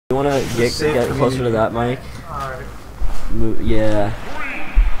You wanna get closer to that mic? Alright. Yeah.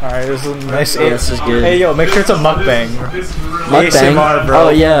 Alright, this is nice. Yeah, this is good. Hey yo, make sure it's a mukbang. Mukbang? ASMR, bro. Oh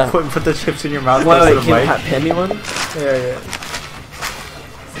yeah. Put the chips in your mouth. Wait, can you hand me one? Yeah.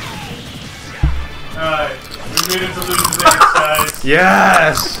 Alright, we made it to lose the next, guys.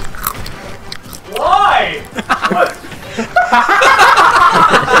 Yes! Why? What?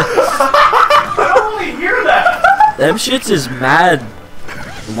 I don't really hear that. Them shits is mad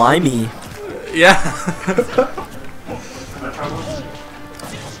limey. Yeah.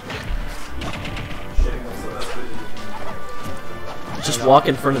 Just walk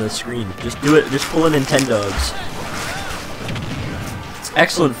in front of the screen. Just do it. Just pull a Nintendogs. It's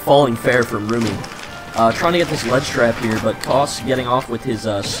excellent falling fair from Rumi. Trying to get this ledge trap here, but Koss getting off with his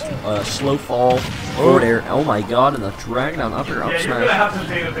slow fall forward air. Oh my god, and the drag down upper up Yeah, smash. you're gonna have to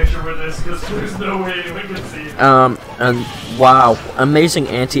take a picture with this because there's no way anyone can see it. And wow, amazing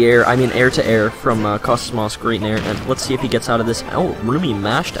anti-air, I mean air-to-air from Koss's Moss, great nair, and let's see if he gets out of this. Oh, Rumi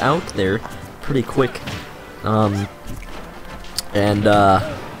mashed out there pretty quick. And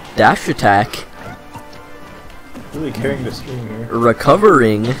dash attack. Really carrying the stream here.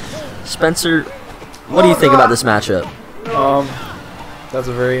 Recovering. Spencer, what do you think about this matchup? That's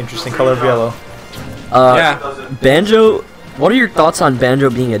a very interesting color of yellow. Yeah. Banjo, what are your thoughts on Banjo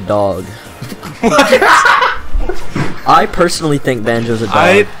being a dog? I personally think Banjo's a dog.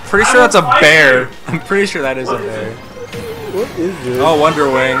 I'm pretty sure that's a bear. I'm pretty sure that is a bear. What is this? Oh, Wonder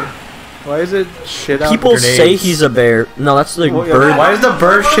Wing. Why is it shit out People grenades? say he's a bear. No, that's the Well, yeah, bird. why is the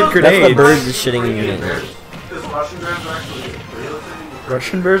bird shit That's grenades? the bird just shitting in grenades.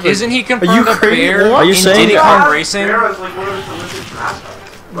 Russian bears? Isn't he you confirmed a crazy? bear What? Are you in saying Diddy that? Kong Racing?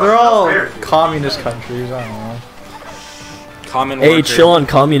 They're all communist countries, I don't know. Common Hey, worker. chill on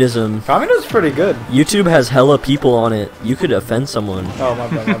communism. Communism's pretty good. YouTube has hella people on it. You could offend someone. Oh, my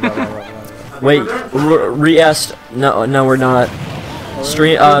bad. Wait, re-est. No, we're not.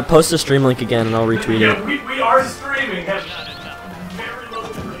 Stream. Post a stream link again, and I'll retweet Yeah, it. we are streaming at very low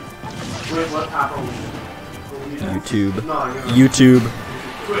rate. Wait, what happened? YouTube.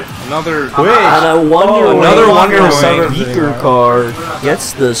 Another. Wait. And I wonder another why Wonder Wing. Vikerkaar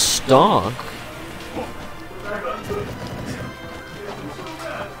gets the stock.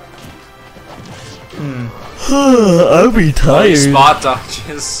 I'll be Oh, he tired. spot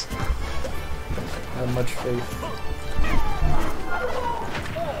dodges. Have much faith.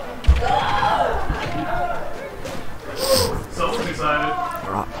 Someone's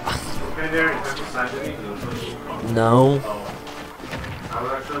excited. No. I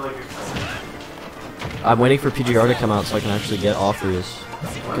would actually like excited. I'm waiting for PGR to come out so I can actually get offers.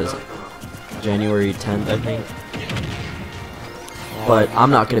 Because January 10th, I think. But I'm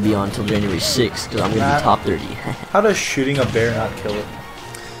not going to be on until January 6th because I'm going to be top 30. How does shooting a bear not kill it?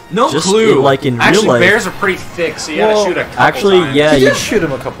 No Just clue. in real Actually, life. bears are pretty thick, so you gotta shoot a couple Actually, times. yeah, You you, just shoot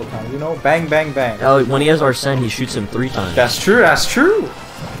him a couple times, you know? Bang, bang, bang. when he has Arsene, he shoots him 3 times. That's true.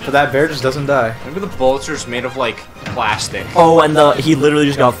 But that bear just doesn't die. Maybe the bullets are just made of like plastic. Oh, and he literally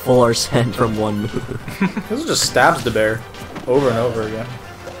just got full Arsene from one move. This just stabs the bear over and over again.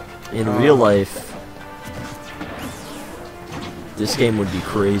 In real life, this game would be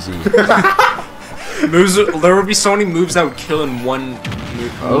crazy. Moves. There would be so many moves that would kill in one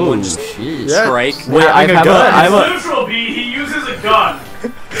move. Oh, one just shit. Yeah. strike. Wait, I Having a have gun. I have a, Neutral B, he uses a gun.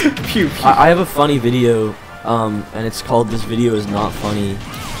 Pew, pew. I have a funny video, and it's called "This Video Is Not Funny,"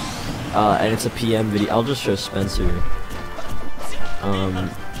 and it's a PM video. I'll just show Spencer.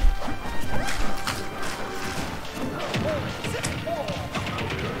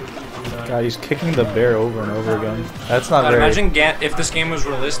 God, he's kicking the bear over and over again. That's not God, very... imagine if this game was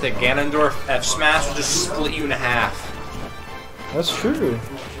realistic, Ganondorf F smash would just split you in half. That's true.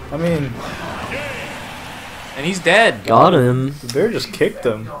 I mean, And he's dead. Got him. the bear just kicked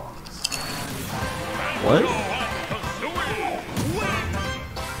him. What?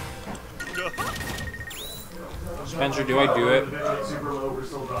 Spencer, do I do it? Super low, we're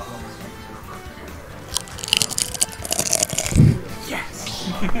still dropping on this.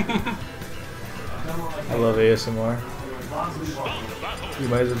 I love ASMR. You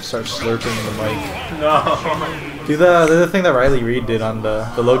might as well start slurping in the mic. No. Do the thing that Riley Reid did on the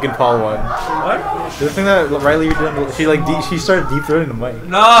Logan Paul one. What? Do the thing that Riley Reid did on the, she started deep throating the mic.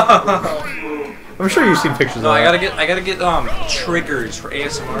 No. I'm sure you've seen pictures No, of I that. gotta get triggers for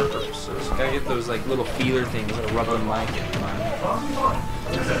ASMR purposes. Gotta get those like little feeler things that rub on the mic.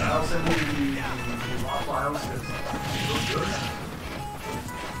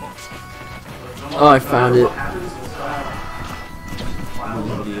 Oh, I found it.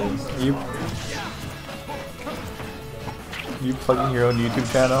 You You plugging your own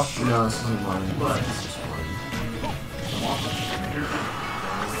YouTube channel? No, this isn't mine. This is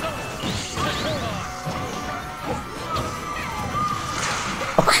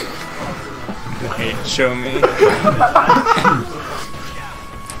Hey, show me.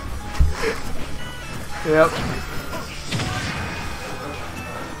 Yep.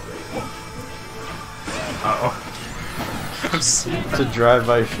 Uh-oh. It's a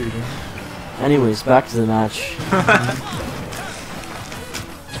drive-by shooting. Anyways, back to the match.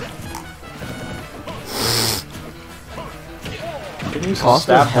 Can you Cost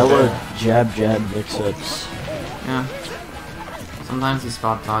stab of hella there? jab mix-ups. Yeah. Sometimes he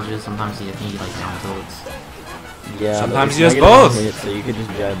spot dodges, sometimes he like down tilts. Yeah, Sometimes but he it's does negative both. Hit, so you could just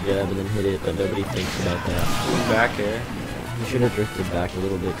jab and then hit it, but nobody thinks about that. Back air. He should have drifted back a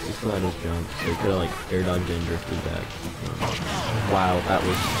little bit because he still had his jump, so he could have like air dodged and drifted back. Wow, that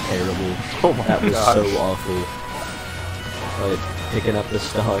was terrible. Oh my That was gosh. so awful. But picking up the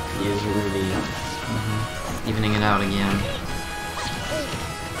stock is Rumi. Evening it out again.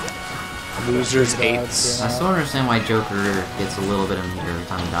 Losers eights. I still don't understand why Joker gets a little bit of meter every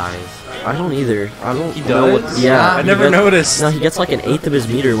time he dies. I don't either. I don't He know what. does? Yeah, I he never gets- noticed. No, he gets like an eighth of his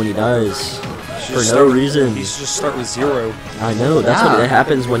meter when he dies. For Just no start- reason. You should just start with 0. I know, that's Yeah. what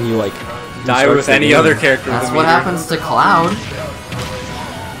happens when you like Die start with the any game. other character. That's with a what meter. happens to Cloud.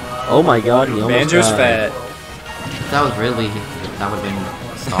 Oh my god, he almost Banjo's died. fat. If that was Ridley, that would have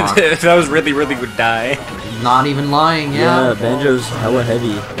been stock. If that was Ridley, Ridley would die. Not even lying, Yeah, yeah. Banjo's hella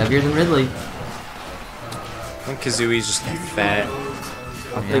heavy. Heavier than Ridley. And Kazooie's just fat.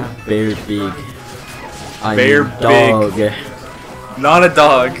 I think Bear Big. I Bear mean, dog. Not a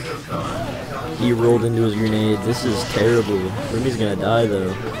dog. He rolled into his grenade. This is terrible. Rumi's gonna die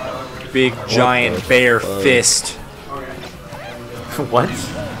though. Big giant the bear fuck? fist. What?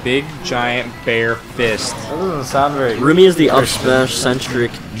 Big giant bear fist. That doesn't sound very. Rumi is the up smash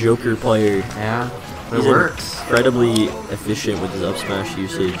centric Joker player. Yeah. But He's it works. incredibly efficient with his up smash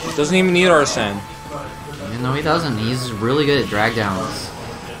usage. Doesn't even need Arsene. No, he doesn't. He's really good at drag downs.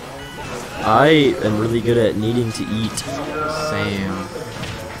 I am really good at needing to eat. Same.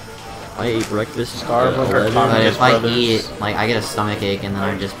 I ate breakfast. Starve at like our 11. But communist if I brothers. eat, like, I get a stomach ache and then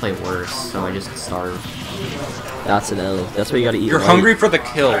I just play worse, so I just starve. That's an L. That's why you gotta eat. You're light. hungry for the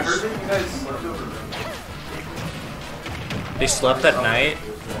kills. They slept at night.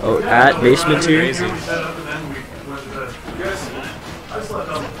 Oh, at basement tier. Crazy.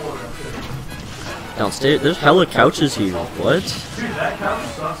 Downstairs. There's hella couches here. What?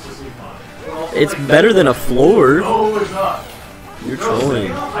 It's better than a floor. You're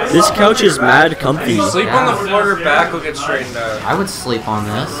trolling. This couch is mad comfy. Sleep on the floor, your back will get straightened out. I would sleep on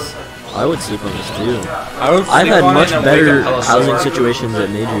this. I would sleep on this too. I would I've sleep had on much it and wake better up hella housing sore. situations at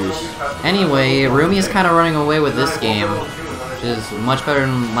majors. Anyway, Rumi is kind of running away with this game, which is much better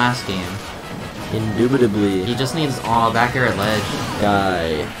than last game. He Indubitably, just needs back air at ledge.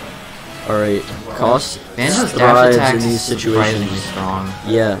 guy. Alright, cost Banjo's dash thrives attack in is these surprisingly situations. strong.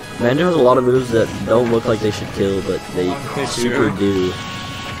 Yeah, Banjo has a lot of moves that don't look like they should kill, but they They super do. do.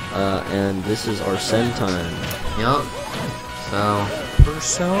 And this is Arsene time. Yup. So,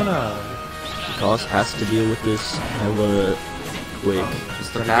 Persona. Cost has to deal with this hella quick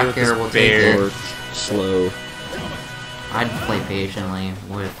just the Gotta back deal with air this will bear. take or it. slow. I'd play patiently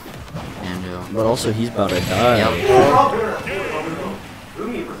with Banjo. But also he's about to die. Yep.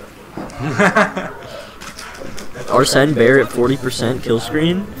 Arsene Bear at 40% kill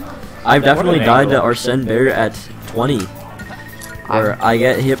screen. I've definitely an died to angle. Arsene Bear at 20. Where I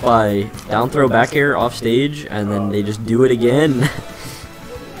get hit by down throw back air off stage and then they just do it again.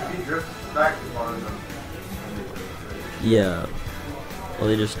 Yeah. Well,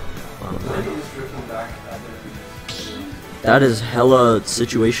 they just. I don't know. That is hella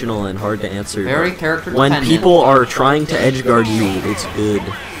situational and hard to answer. Very character When dependent. people are trying to edgeguard you, it's good.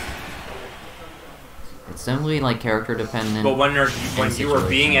 It's simply like character dependent. But when you are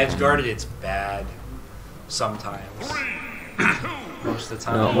being edge situation. guarded, it's bad. Sometimes. Most of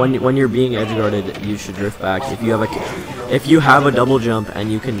the No, time. when you're being edgeguarded, you should drift back. If you have a double jump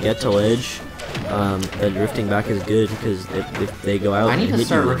and you can get to ledge, then drifting back is good because if they go out, I need and to hit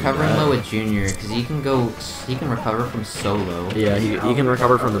start you, recovering low with Junior because he can recover from so low. Yeah, he can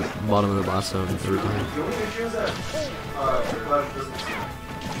recover from the bottom of the blast zone every time.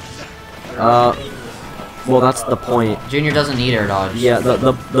 Well, that's the point. Junior doesn't need air dodge. Yeah,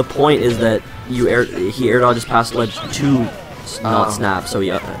 the point is that he air dodges past ledge to not Oh. snap, so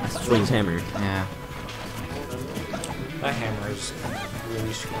he swings hammer. Yeah. That hammer is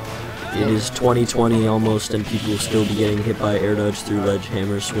really strong. It is 2020 almost, and people will still be getting hit by air dodge through ledge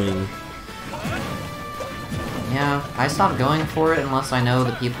hammer swing. Yeah, I stopped going for it unless I know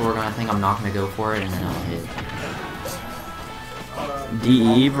the people are gonna think I'm not gonna go for it, and then I'll hit.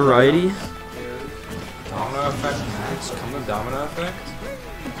 DE variety? Domino effect max. Come to domino effect.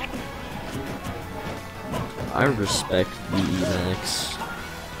 I respect DE Max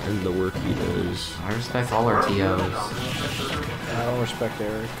and the work he does. I respect all our TOs. I don't respect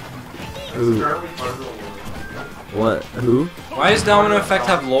Eric. Who? What? Who? Why does domino effect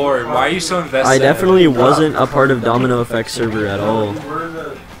have lore? Why are you so invested? I definitely wasn't a part of Domino Effect server at all.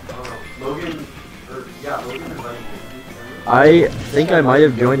 I think I might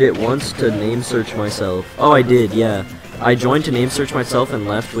have joined it once to name search myself. Oh, I did, yeah. I joined to name search myself and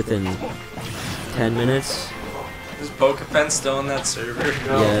left within 10 minutes. Is Bokafen still in that server?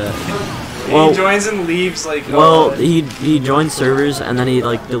 Yeah. He Well, joins and leaves like. well, he joins servers and then he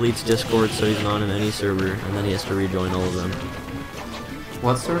like deletes Discord, so he's not in any server, and then he has to rejoin all of them.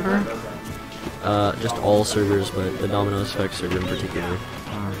 What server? Just all servers, but the Domino Effect server in particular.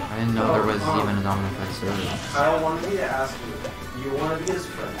 I didn't know there was even a Domino Effect server. Kyle wanted me to ask you. You want to be his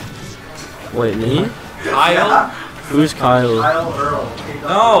friend? Wait, me? Kyle? Who's Kyle? Kyle Earl.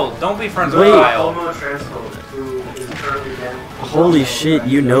 No, don't be friends with Wait. Kyle. Homo transphobe who is currently banned. Holy shit,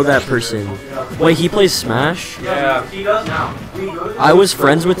 you know that person. Wait, he plays Smash? Yeah. He does now. We go to I was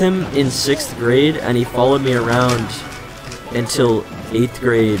friends with him in 6th grade, and he followed me around until 8th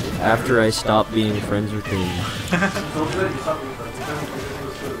grade after I stopped being friends with him.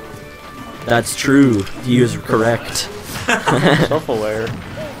 That's true. He was correct. Self-aware.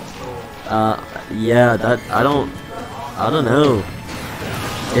 Yeah, that I don't know.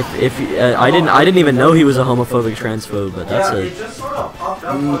 If I didn't even know he was a homophobic transphobe, but that's it just sort of popped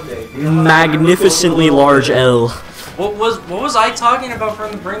up one day. a magnificently large L. What was I talking about for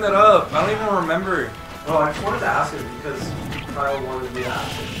him to bring that up? I don't even remember. Oh, I just wanted to ask him because Kyle wanted me to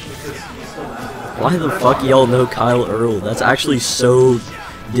ask him because he's still mad. Why the fuck y'all know Kyle Earl? That's actually so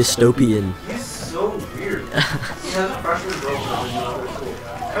dystopian. He's so weird. He has a freshman girlfriend in another school.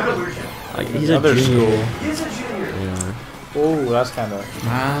 Kind of weird shit. Like, he's a Another junior. He's a junior. Yeah. Oh, that's kind of.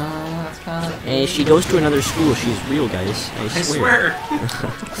 That's kind of. Hey, she goes to another school. She's real, guys. I swear.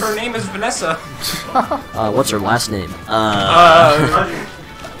 Her name is Vanessa. What's her last name?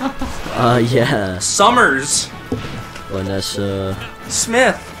 Yeah. Summers. Vanessa.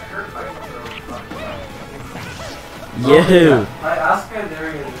 Smith. Yahoo! I asked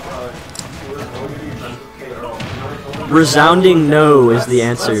Pandarian who was going to be friends with K. Earl. Resounding no is the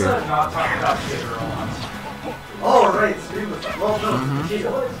answer. Let's not talk about K. Earl. Oh, right. Well,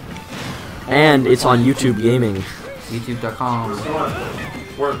 no. And it's on YouTube Gaming. YouTube.com.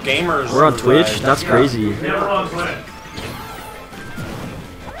 We're gamers. We're on Twitch? That's crazy. Never on Twitter.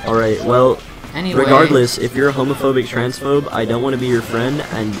 Alright, well, Anyway. regardless, if you're a homophobic transphobe, I don't want to be your friend,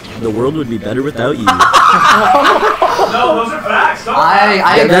 and the world would be better without you. No, those are facts. Don't I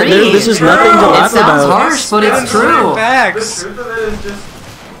Yeah, agree. this is nothing to It laugh sounds about. harsh, but it's true. The Facts. truth of it is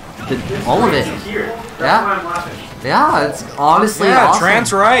just All of it. to hear. That's Yeah. why I'm laughing. Yeah, it's honestly Yeah, awesome.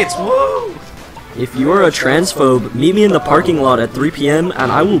 trans rights. Woo. If you are a transphobe, meet me in the parking lot at 3 p.m.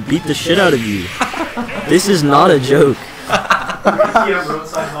 and I will beat the shit out of you. This is not a joke. Yeah,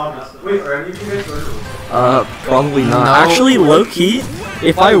 roadside models. Wait, are any of you guys going to Probably not. No. Actually, low-key,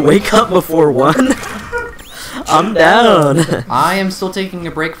 if I wake up before 1, I'm down. I am still taking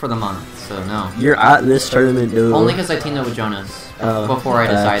a break for the month, so no. You're at this tournament, dude. Only because I teamed up with Jonas before I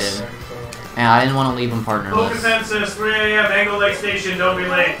facts. decided. And I didn't want to leave him Full partnerless. consensus, 3 a.m. Angle Lake Station, don't be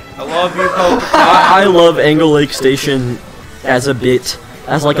late. I love you, Pope. I love Angle Lake Station as a bit,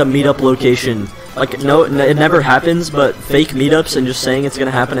 as like a meetup location. Like, no, it never happens, but fake meetups and just saying it's gonna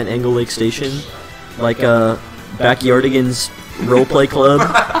happen at Angle Lake Station. Like, Backyardigans Roleplay Club,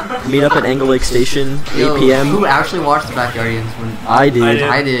 meet up at Angle Lake Station, 8 Yo, p.m. Who actually watched the Backyardians when I did.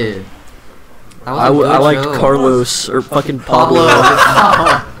 I did? That was I a good liked show. Carlos, or fucking Pablo.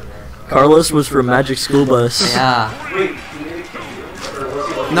 Pablo. Carlos was from Magic School Bus. Yeah. Wait,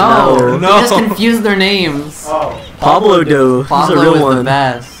 No, No. you just confused their names. oh. Pablo Doe, he's Pablo a real was one. the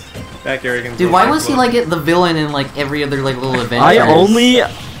best. Backyardigans. Dude, why was he like the villain in like every other like little adventure? I only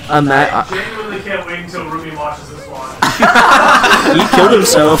I genuinely can't wait until Rumi watches this one. he killed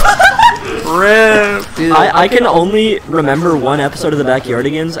himself. Rip. Dude, I can only remember one episode of the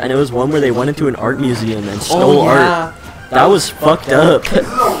Backyardigans, and it was one where they went into an art museum and stole art. That was fucked up. This is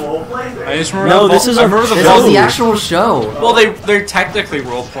a roleplay thing? I just remember. No, the this is I a- remember the this This was Oh. the actual show. Well, they're technically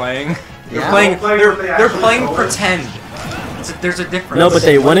role playing. They're Yeah. playing. Role-playing, They're, but they they're actually playing know it. pretend. There's a difference. No, but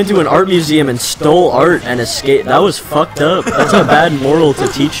they went into an art museum and stole art and escaped. That was fucked up. That's a bad moral to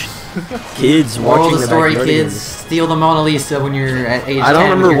teach kids Moral watching of the the story, Backyardigans. kids, steal the Mona Lisa when you're at age 10 I don't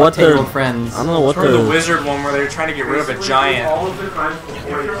remember with your what the 10-year-old friends. I don't know what Or the the wizard one where they were trying to get rid of a giant. All of the crimes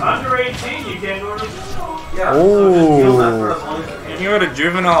before if you're under 18, you can't go to the school. Yeah. Oh. You can go to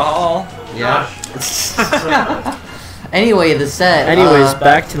juvenile hall. Yeah. Anyway, the set. Anyways,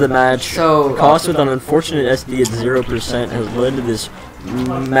 back to the match. so- Cost with an unfortunate SD at 0% has led to this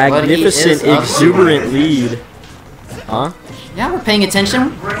is magnificent, up. exuberant lead. Huh? Yeah, we're paying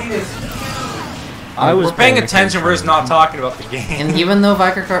attention. I was We're paying attention, we're just not talking about the game. And even though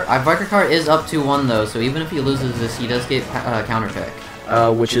Vikerkaar is up 2-1 though, so even if he loses this, he does get counter pick.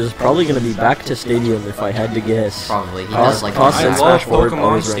 which is probably going to be back to Stadium if I had to guess. Probably. He does like Cost I and love Smash Forward Pokemon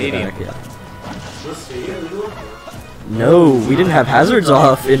always run it Stadium. back, yeah. No, we didn't have hazards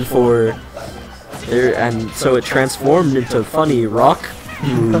off in 4. There, and so it transformed into funny rock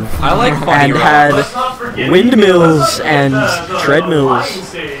move. I like funny and rock. had Let's not forget windmills the and flying treadmills.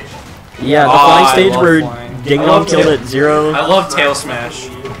 stage. Yeah, the Oh, flying I stage love where flying. Ding I Dong love killed tail- at 0. I love Tail Smash.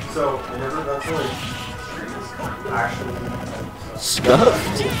 So, whenever that's like actually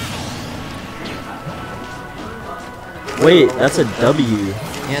Scuffed? Wait, that's a W.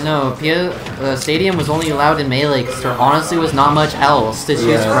 Yeah, no, Stadium was only allowed in Melee because there honestly was not much else to choose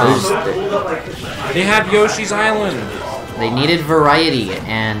Yeah, from. They have Yoshi's Island. They needed variety,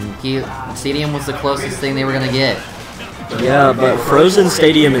 and Stadium was the closest thing they were gonna get. Yeah, but Frozen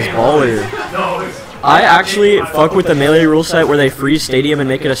Stadium is baller. No, it's I actually fuck with the Melee rule set where they freeze Stadium and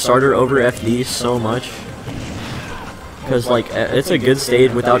make it a starter over FD so much. Because, like, it's a good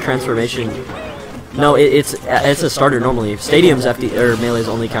stage without transformation. No, it's a starter normally. Stadium's FD, or Melee's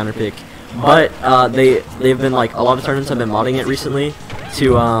only counter pick. But, they've been, like, a lot of tournaments have been modding it recently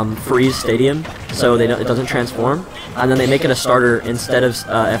to, freeze Stadium, so it doesn't transform. And then they make it a starter instead of,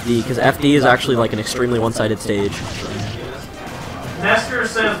 FD, because FD is actually, like, an extremely one-sided stage. Nestor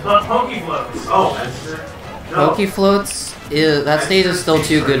says, but Pokefloats. oh, Esther. Pokefloats, that stage is still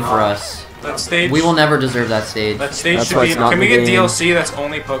too good for us. That stage. We will never deserve that stage. That stage That's should why be. it's not Can we in get the game. DLC that's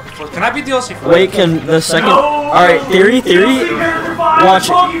only Pokefloat? Can I be DLC for Wait, can the second... No! Alright, theory? Watch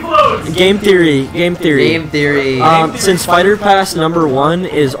it. Pokefloats. Game theory. Game theory. Since Fighter Pass number 1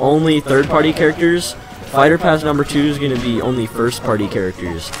 is only third-party characters, Fighter Pass number 2 is going to be only first-party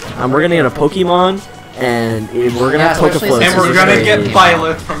characters. We're going to get a Pokemon, and we're going to Yeah, have especially Pokefloats. And we're This is gonna crazy. get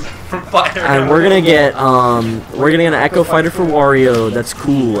Violet from Fire. And we're going to get, an Echo Fighter for Wario that's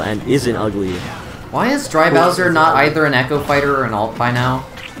cool and isn't ugly. Why is Dry Bowser not either an Echo Fighter or an Alt by now?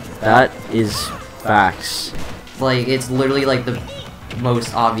 That is facts. Like, it's literally like the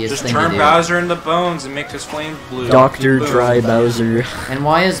most obvious Just thing turn to do. Bowser into bones and make his flames blue. Dr. Boom. Dry Bowser. And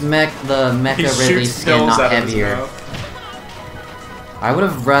why is the He Mecha Ridley shoots skin pills not out of his heavier? mouth. I would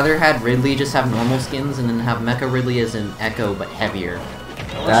have rather had Ridley just have normal skins and then have Mecha Ridley as an Echo but heavier.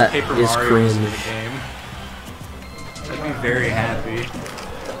 I wish That Paper is Mario was in cringe. the game. I'd be very happy.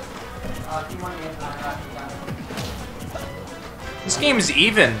 This game is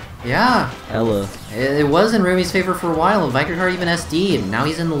even. Yeah, Hella. it was in Rumi's favor for a while. Vikerkaar even SD, and now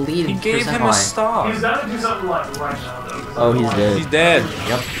he's in the lead. He gave him a percent-wise. stop. He's got to do something like right now, though. 'cause Oh, he's otherwise- He's dead. dead.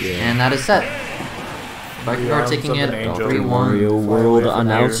 Yep, and that is set. Vikerkaar taking it Angel. 3-1. Mario World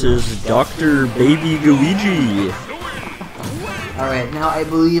announces Dr. Baby Luigi. Alright, now I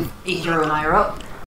believe Hero and I are up.